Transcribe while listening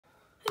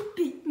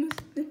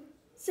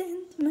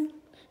Sandman.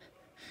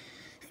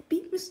 I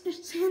beat Mr.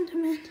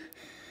 Sandman.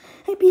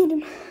 I beat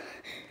him.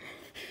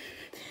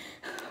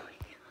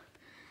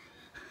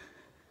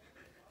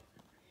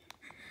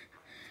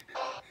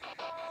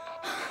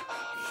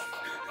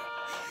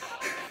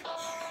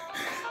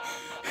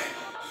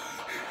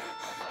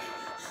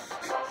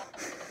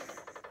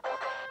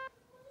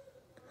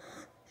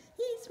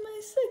 He's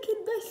my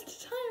second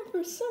best time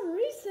for some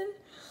reason.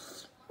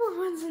 4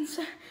 wins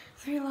and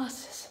 3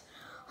 losses.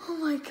 Oh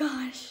my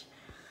gosh.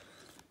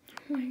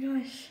 Oh my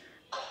gosh.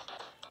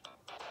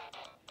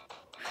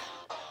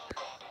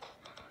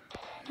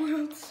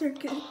 World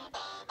Circuit.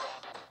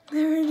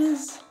 There it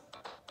is.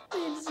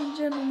 Ladies and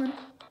gentlemen.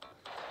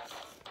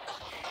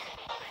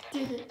 I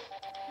did it.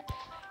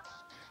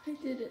 I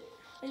did it.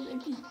 I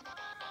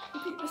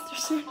beat Mr.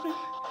 Sandman.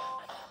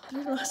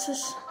 3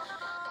 losses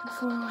and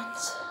 4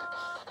 wins.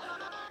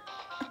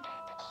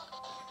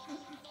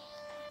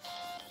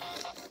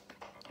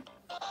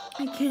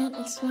 I can't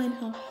explain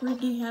how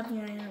freaking happy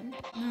I am. Now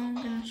I'm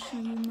gonna show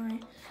you my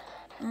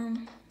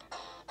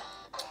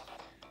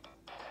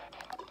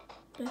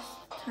best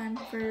time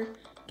for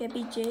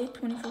Gabby J,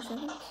 24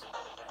 seconds.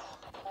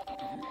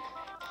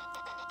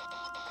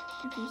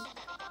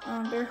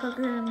 Bear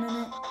Hugger, a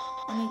minute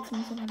and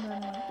 18 seconds. I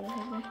don't like Bear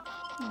Hugger.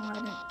 No, I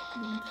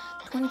didn't.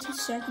 22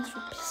 seconds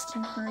for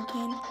Piston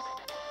Hurricane.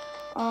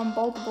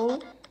 Ball to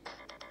Bull.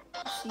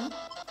 See?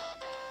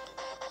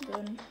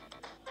 Then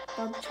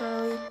Bob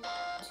Charlie,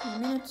 2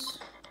 minutes.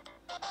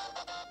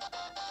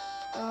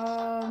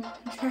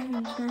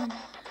 Dragon Turn,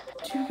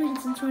 2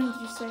 minutes and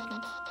 22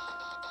 seconds.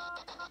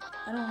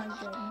 I don't like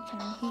Dragon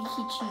Turn. He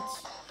cheats.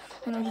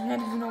 When he's not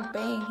even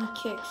obeying, he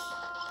kicks.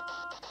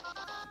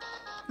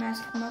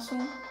 Masked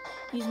Muscle.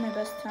 He's my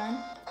best time.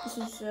 This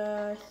is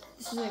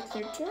like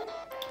 3rd turn.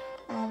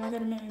 I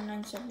got a minute and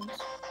 9 seconds.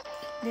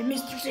 Then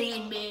Mr.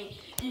 Sandman.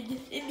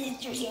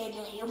 Mr.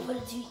 Sandman, he'll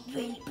put you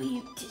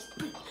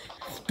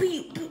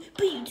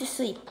to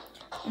sleep.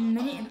 1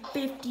 minute and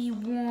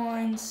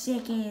 51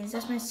 seconds.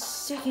 That's my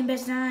 2nd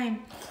best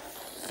time.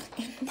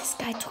 And this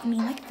guy took me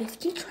like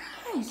 50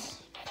 tries.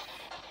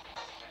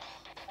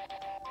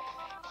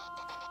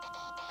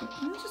 But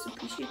can I just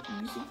appreciate the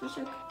music for a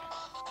sec?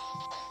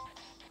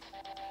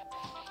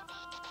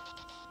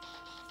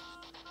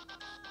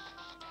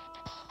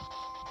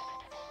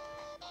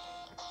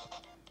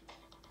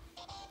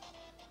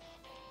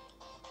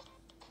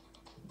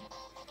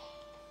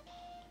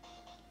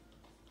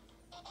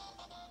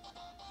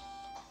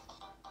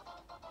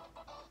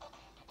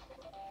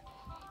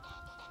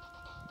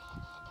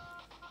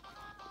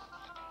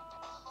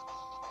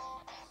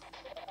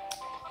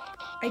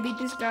 I beat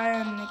this guy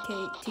on the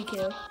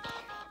TKO.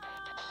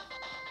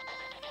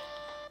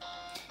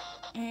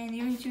 And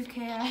the only 2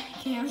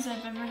 KOs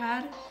I've ever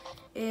had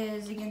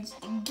is against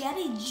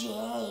Gabby J.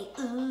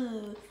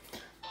 Ooh.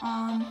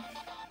 And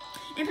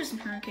Piston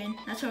Hurricane.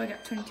 That's how I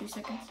got 22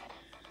 seconds.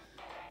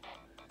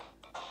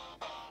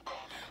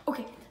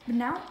 Okay, but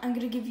now I'm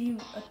gonna give you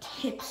a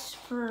tips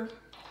for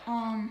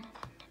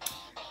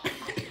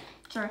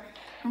sorry,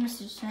 I'm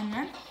Mr.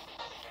 Sandman.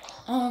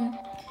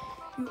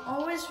 You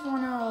always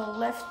want a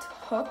left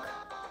hook.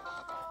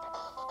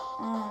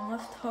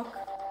 Left hook.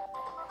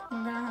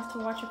 You're gonna have to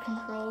watch your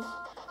controls.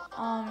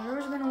 You're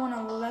always gonna want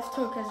a left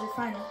hook as your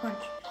final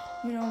punch.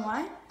 You know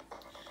why?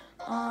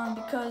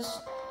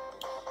 Because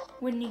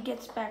when he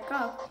gets back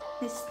up,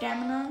 his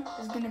stamina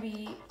is gonna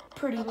be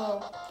pretty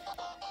low,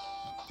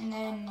 and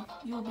then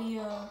you'll be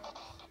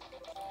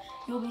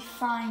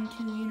fine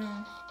to, you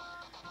know,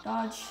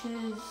 dodge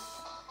his,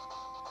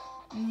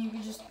 and you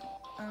can just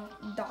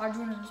dodge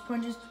one of his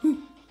punches,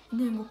 and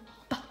then go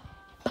bah,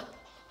 bah,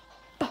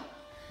 bah.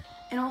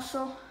 And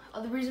also,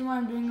 the reason why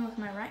I'm doing it with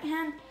my right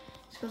hand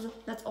is because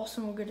that's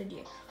also a good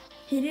idea.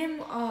 Hit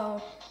him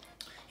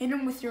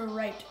with your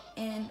right,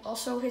 and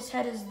also his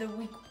head is the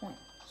weak point.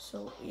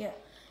 So yeah,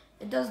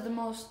 it does the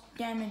most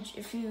damage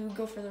if you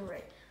go for the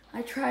right.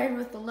 I tried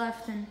with the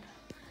left and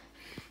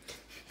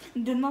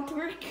it did not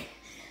work.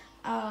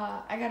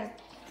 I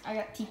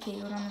got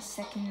TKO'd on the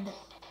second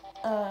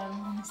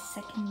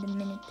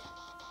minute.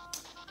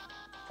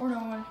 Or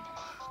no,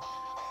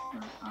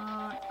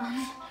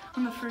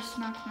 on the first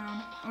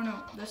knockdown. Oh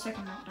no, the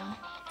second knockdown.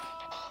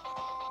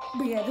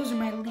 But yeah, those are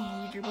my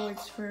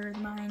leaderboards for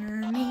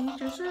minor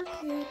major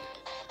circuit.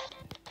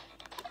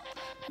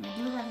 And I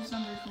do have this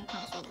on virtual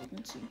console, as you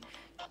can see.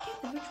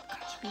 Tap the virtual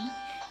console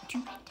to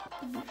tap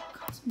the virtual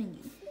console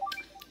menu.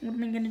 What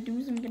am I gonna do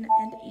is I'm gonna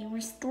add a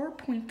restore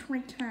point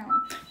right now.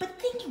 But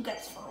thank you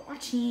guys for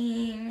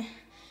watching.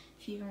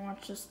 If you even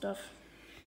watch this stuff.